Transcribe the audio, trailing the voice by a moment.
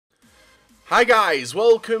Hi guys,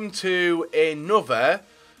 welcome to another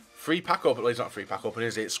free pack open. Well, it's not a free pack open,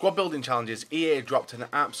 is it? Squad building challenges. EA dropped an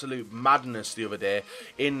absolute madness the other day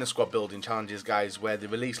in the squad building challenges, guys, where they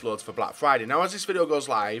released loads for Black Friday. Now, as this video goes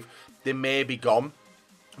live, they may be gone,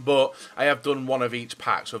 but I have done one of each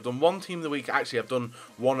pack. So I've done one team of the week. Actually, I've done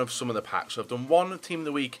one of some of the packs. So I've done one team of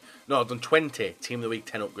the week. No, I've done 20 team of the week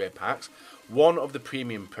 10 upgrade packs. One of the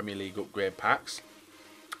premium Premier League upgrade packs.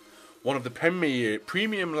 One of the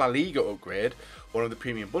Premium La Liga upgrade, one of the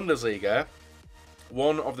Premium Bundesliga,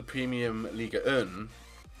 one of the Premium Liga Un,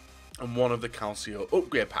 and one of the Calcio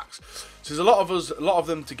upgrade packs. So there's a lot of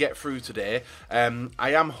them to get through today. I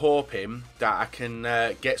am hoping that I can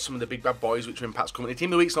get some of the big bad boys which are in packs coming. The team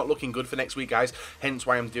of the week's not looking good for next week, guys, hence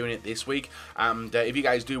why I'm doing it this week. And if you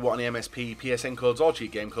guys do want any MSP, PSN codes or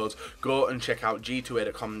cheat game codes, go and check out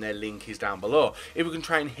g2a.com. Their link is down below. If we can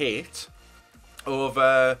try and hit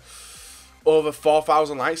over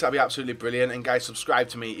 4,000 likes, that'd be absolutely brilliant. And guys, subscribe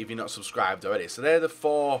to me if you're not subscribed already. So they're the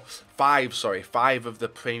five of the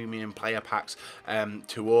premium player packs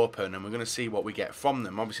to open, and we're going to see what we get from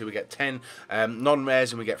them. Obviously, we get 10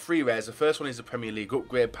 non-rares and we get 3 rares. The first one is the Premier League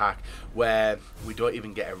upgrade pack, where we don't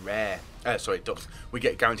even get a rare. We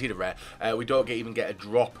get guaranteed a rare. We don't even get a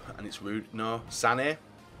drop, and it's rude. No, Sané.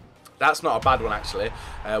 That's not a bad one, actually.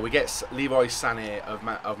 We get Leroy Sané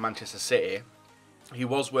of Manchester City. He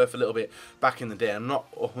was worth a little bit back in the day. I'm not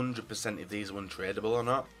 100% if these are untradeable or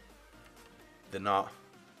not. They're not.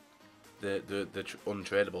 The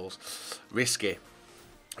untradables. Risky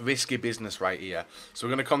business right here. So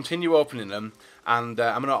we're going to continue opening them, and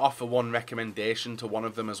I'm going to offer one recommendation to one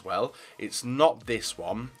of them as well. It's not this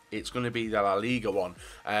one. It's going to be the La Liga one.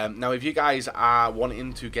 Now, if you guys are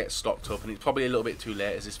wanting to get stocked up, and it's probably a little bit too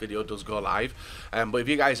late as this video does go live, but if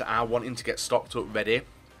you guys are wanting to get stocked up ready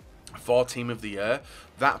for Team of the Year,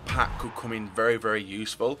 that pack could come in very, very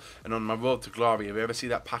useful. And on my road to glory, if you ever see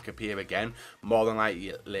that pack appear again, more than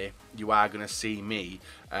likely you are going to see me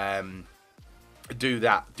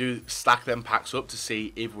stack them packs up to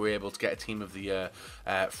see if we're able to get a Team of the Year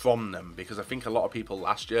from them, because I think a lot of people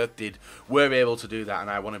last year were able to do that, and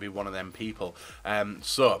I want to be one of them people.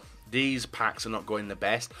 So these packs are not going the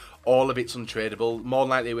best. All of it's untradeable. More than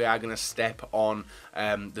likely, we are going to step on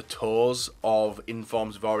the toes of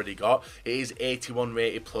informs we've already got. It is 81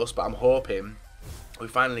 rated plus, but I'm hoping we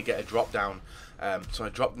finally get a drop down.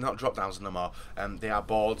 Not drop downs no more. They are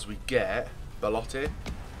boards. We get Bellotti.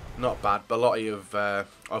 Not bad. Bellotti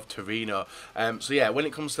of Torino. So yeah, when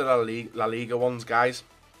it comes to La Liga ones, guys,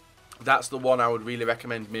 that's the one I would really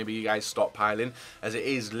recommend maybe you guys stockpiling, as it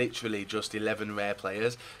is literally just 11 rare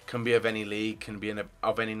players, can be of any league, can be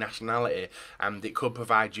of any nationality, and it could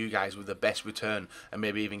provide you guys with the best return and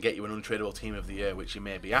maybe even get you an untradeable Team of the Year, which you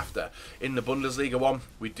may be after. In the Bundesliga one,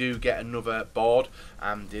 we do get another board,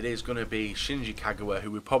 and it is going to be Shinji Kagawa, who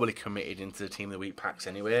we probably committed into the Team of the Week packs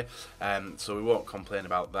anyway, so we won't complain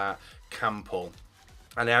about that. Campbell.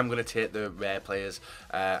 And I am going to take the rare players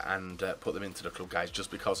and put them into the club, guys,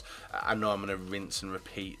 just because I know I'm going to rinse and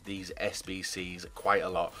repeat these SBCs quite a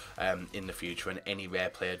lot in the future, and any rare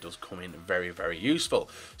player does come in very, very useful.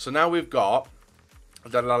 So now we've got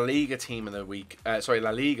the La Liga Team of the Week, La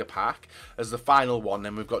Liga pack as the final one.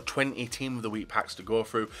 Then we've got 20 Team of the Week packs to go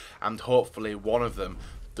through, and hopefully one of them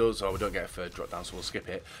does, we don't get a third drop down, so we'll skip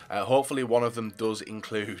it. Hopefully one of them does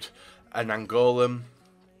include an Angolan,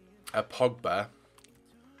 a Pogba,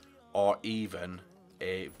 or even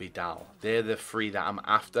a Vidal. They're the 3 that I'm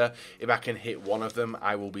after. If I can hit one of them,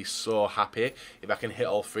 I will be so happy. If I can hit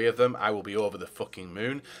all 3 of them, I will be over the fucking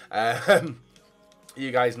moon.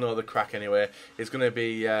 You guys know the crack anyway. It's gonna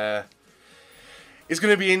be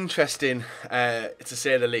interesting, to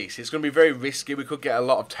say the least. It's going to be very risky. We could get a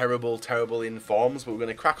lot of terrible informs, but we're going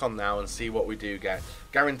to crack on now and see what we do get.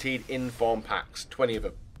 Guaranteed inform packs, 20 of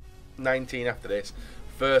them. 19 after this.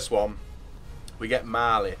 First one, we get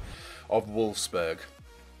Marley of Wolfsburg.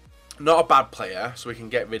 Not a bad player, so we can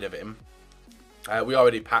get rid of him. We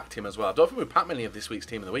already packed him as well. I don't think we packed many of this week's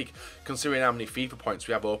Team of the Week, considering how many FIFA points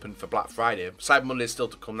we have open for Black Friday. Cyber Monday is still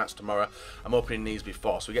to come, that's tomorrow. I'm opening these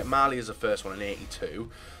before. So we get Marley as the first one in 82.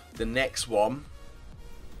 The next one,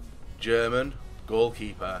 German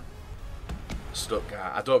goalkeeper,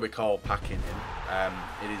 Stuttgart. I don't recall packing him.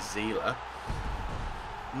 It is Zila.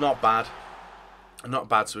 Not bad. Not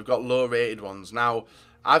bad. So we've got low rated ones. Now,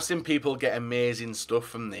 I've seen people get amazing stuff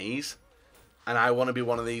from these, and I want to be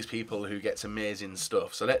one of these people who gets amazing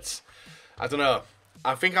stuff. So I don't know.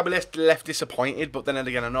 I think I'll be left disappointed, but then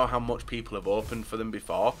again, I know how much people have opened for them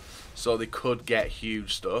before, so they could get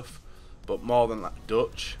huge stuff. But more than that,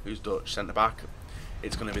 Dutch, who's Dutch, centre back,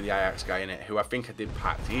 it's going to be the Ajax guy in it, who I think I did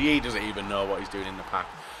pack. He doesn't even know what he's doing in the pack.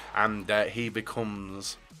 and he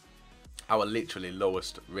becomes our literally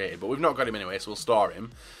lowest rated. But we've not got him anyway, so we'll store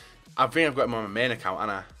him. I think I've got him on my main account,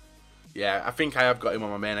 Anna. Yeah, I think I have got him on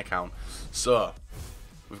my main account. So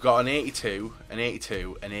we've got an 82, an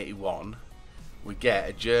 82, an 81. We get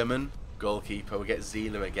a German goalkeeper. We get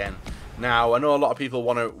Zieler again. Now I know a lot of people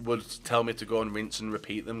would tell me to go and rinse and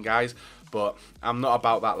repeat them, guys, but I'm not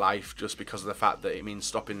about that life just because of the fact that it means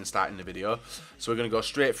stopping and starting the video. So we're gonna go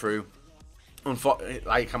straight through.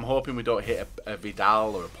 Like, I'm hoping we don't hit a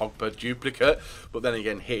Vidal or a Pogba duplicate, but then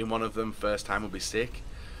again, hitting one of them first time would be sick.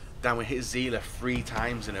 Then we hit Zieler 3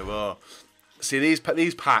 times in a row. See, these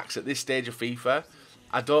packs at this stage of FIFA,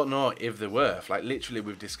 I don't know if they're worth. Like, literally,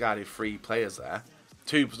 we've discarded 3 players there.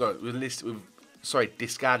 We've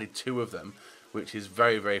discarded 2 of them, which is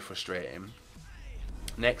very, very frustrating.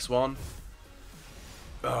 Next one.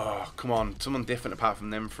 Oh, come on, someone different apart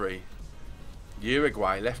from them 3.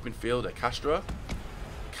 Uruguay, left midfielder, Castro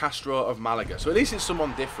of Malaga. So at least it's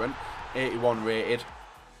someone different, 81 rated.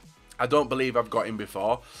 I don't believe I've got him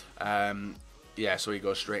before. Yeah, so he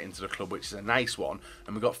goes straight into the club, which is a nice one.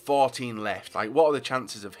 And we've got 14 left. Like, what are the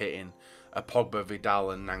chances of hitting a Pogba, Vidal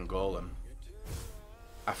and Nangolan?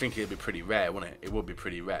 I think it'd be pretty rare, wouldn't it? It would be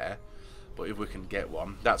pretty rare. But if we can get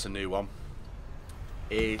one, that's a new one.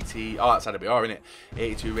 80, oh, that's Adebayor, isn't it?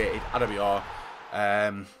 82 rated, Adebayor.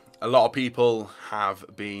 A lot of people have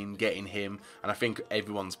been getting him, and I think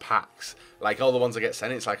everyone's packs, like all the ones I get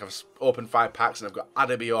sent, it's like I've opened 5 packs and I've got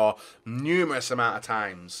Adebayor numerous amount of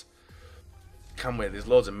times. Can we? There's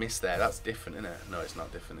loads of miss there. That's different, isn't it? No, it's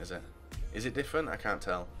not different, is it? Is it different? I can't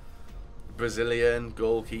tell. Brazilian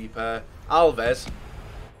goalkeeper Alves,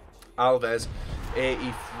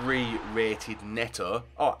 83 rated Neto.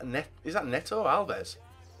 Oh, is that Neto Alves?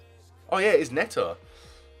 Oh yeah, it is Neto.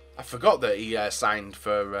 I forgot that he signed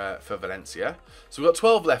for Valencia. So we've got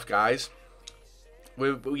 12 left, guys.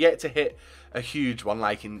 We're yet to hit a huge one,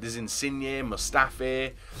 like there's Insigne,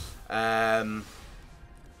 Mustafi. I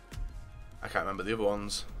can't remember the other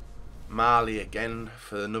ones. Mali again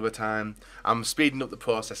for another time. I'm speeding up the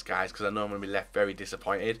process, guys, because I know I'm going to be left very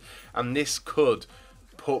disappointed. And this could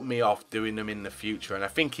put me off doing them in the future. And I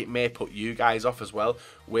think it may put you guys off as well,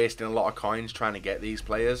 wasting a lot of coins trying to get these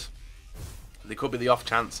players. There could be the off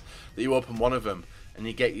chance that you open one of them and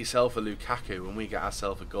you get yourself a Lukaku and we get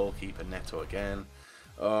ourselves a goalkeeper Neto again.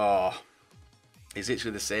 Oh, it's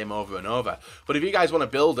literally the same over and over. But if you guys want to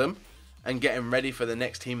build them and get them ready for the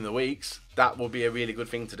next team of the weeks, that will be a really good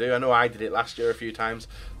thing to do. I know I did it last year a few times.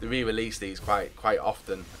 They re-release these quite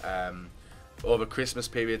often. Over Christmas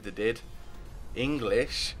period they did.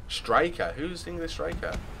 English striker. Who's the English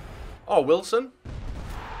striker? Oh, Wilson.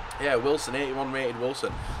 Yeah, Wilson, 81 rated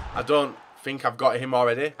Wilson. I don't think I've got him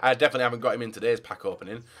already. I definitely haven't got him in today's pack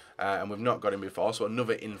opening, and we've not got him before, so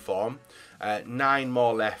another inform. 9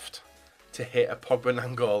 more left to hit a Pogba,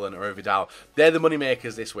 Nangolan or a Vidal. They're the money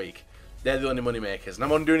makers this week. They're the only money makers, and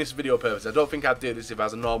I'm only doing this for video purpose. I don't think I'd do this if I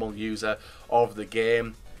was a normal user of the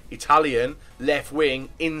game. Italian left wing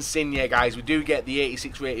Insigne, guys. We do get the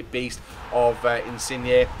 86 rated beast of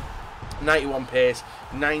Insigne. 91 pace,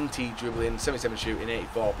 90 dribbling, 77 shooting,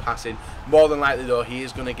 84 passing. More than likely though, he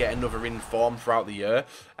is going to get another inform throughout the year,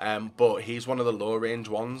 but he's one of the low range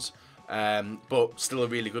ones, but still a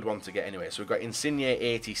really good one to get anyway. So we've got Insigne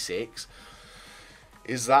 86.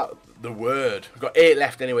 Is that the word? We've got 8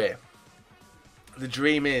 left anyway. The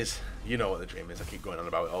dream is, you know what the dream is, I keep going on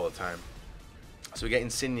about it all the time. So we get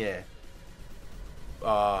Insigne,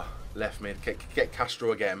 left mid, get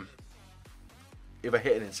Castro again. If I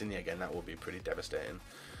hit an Insigne again, that would be pretty devastating.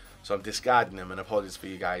 So I'm discarding them, and apologies for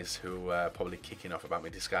you guys who are probably kicking off about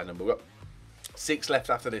me discarding them. But we've got 6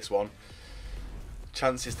 left after this one.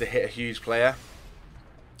 Chances to hit a huge player.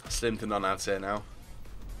 Slim to none, I'd say now.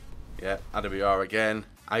 Yeah, Adebayor again.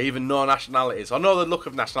 I even know nationalities. I know the look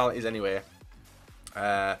of nationalities anyway.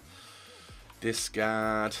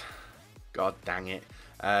 Discard. God dang it.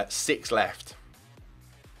 6 left.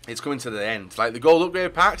 It's coming to the end. Like the gold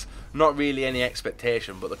upgrade packs, not really any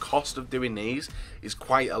expectation, but the cost of doing these is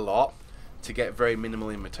quite a lot to get very minimal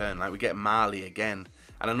in return. Like we get Mali again,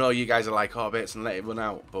 and I know you guys are like, oh, Bates, and let it run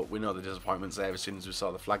out, but we know the disappointment's there as soon as we saw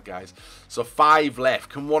the flag, guys. So 5 left.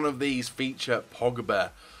 Can one of these feature Pogba,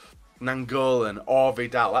 Nangolan or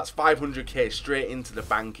Vidal? That's 500k straight into the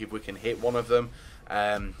bank if we can hit one of them,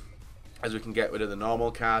 as we can get rid of the normal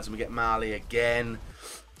cards, and we get Mali again.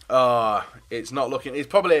 It's not looking. It's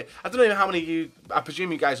probably, I don't know how many of you, I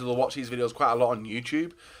presume you guys will watch these videos quite a lot on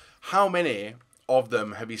YouTube. How many of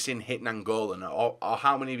them have you seen hit Nangolan, or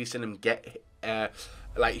how many have you seen them get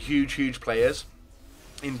like huge players?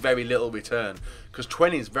 in very little return, because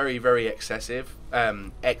 20 is very, very excessive.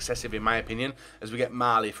 Excessive in my opinion, as we get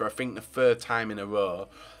Marley for I think the 3rd time in a row.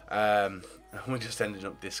 We just ended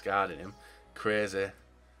up discarding him. Crazy.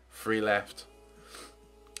 3 left.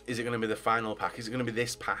 Is it going to be the final pack? Is it going to be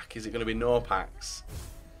this pack? Is it going to be no packs?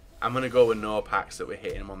 I'm going to go with no packs that we're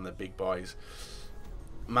hitting him on the big boys.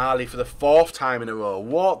 Marley for the 4th time in a row.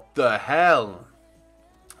 What the hell?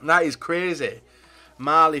 That is crazy.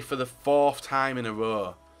 Marley for the 4th time in a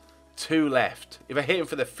row. 2 left. If I hit him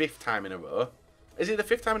for the 5th time in a row. Is it the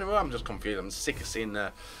 5th time in a row? I'm just confused. I'm sick of seeing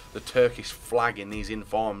the Turkish flag in these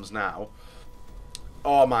informs now.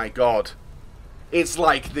 Oh my god. It's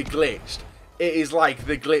like the glitched. It is like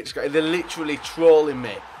the glitch. They're literally trolling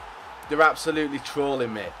me. They're absolutely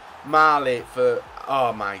trolling me. Marley for...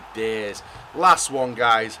 Oh my days. Last one,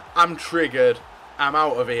 guys. I'm triggered. I'm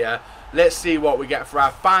out of here. Let's see what we get for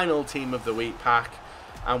our final team of the week pack.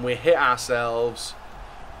 And we hit ourselves.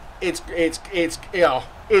 It's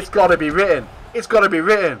got to be written. It's got to be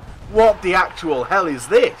written. What the actual hell is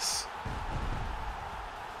this?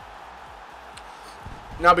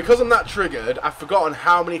 Now, because I'm that triggered, I've forgotten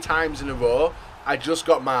how many times in a row I just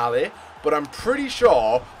got Marley. But I'm pretty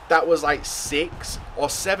sure that was like 6 or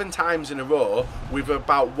 7 times in a row with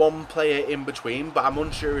about 1 player in between. But I'm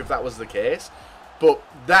unsure if that was the case. But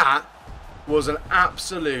that was an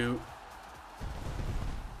absolute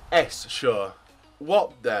S show.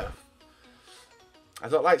 What the... I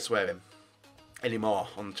don't like swearing anymore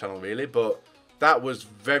on the channel really, but that was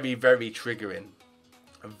very, very triggering.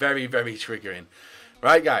 Very, very triggering.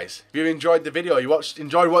 Right, guys, if you enjoyed the video, you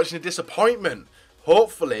enjoyed watching the disappointment,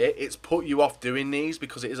 hopefully it's put you off doing these,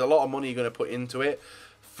 because it is a lot of money you're going to put into it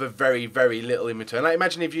for very, very little in return. Like,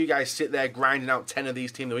 imagine if you guys sit there grinding out 10 of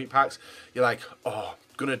these Team of the Week packs, you're like, oh,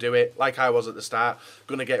 gonna do it, like I was at the start,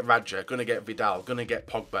 gonna get Radja, gonna get Vidal, gonna get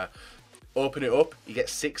Pogba. Open it up, you get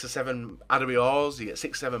 6 or 7 Adebayor's, you get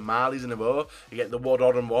 6 or 7 Marleys in a row, you get the Wood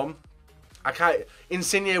Odd and one. I can't...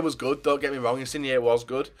 Insigne was good, don't get me wrong, Insigne was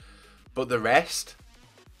good, but the rest,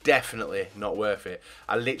 definitely not worth it.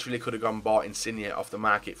 I literally could have gone and bought Insigne off the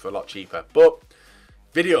market for a lot cheaper. But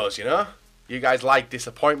videos, you know, you guys like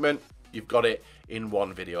disappointment, you've got it in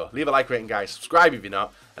one video. Leave a like rating, guys, subscribe if you're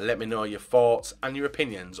not, and let me know your thoughts and your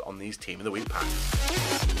opinions on these Team of the Week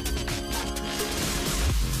packs.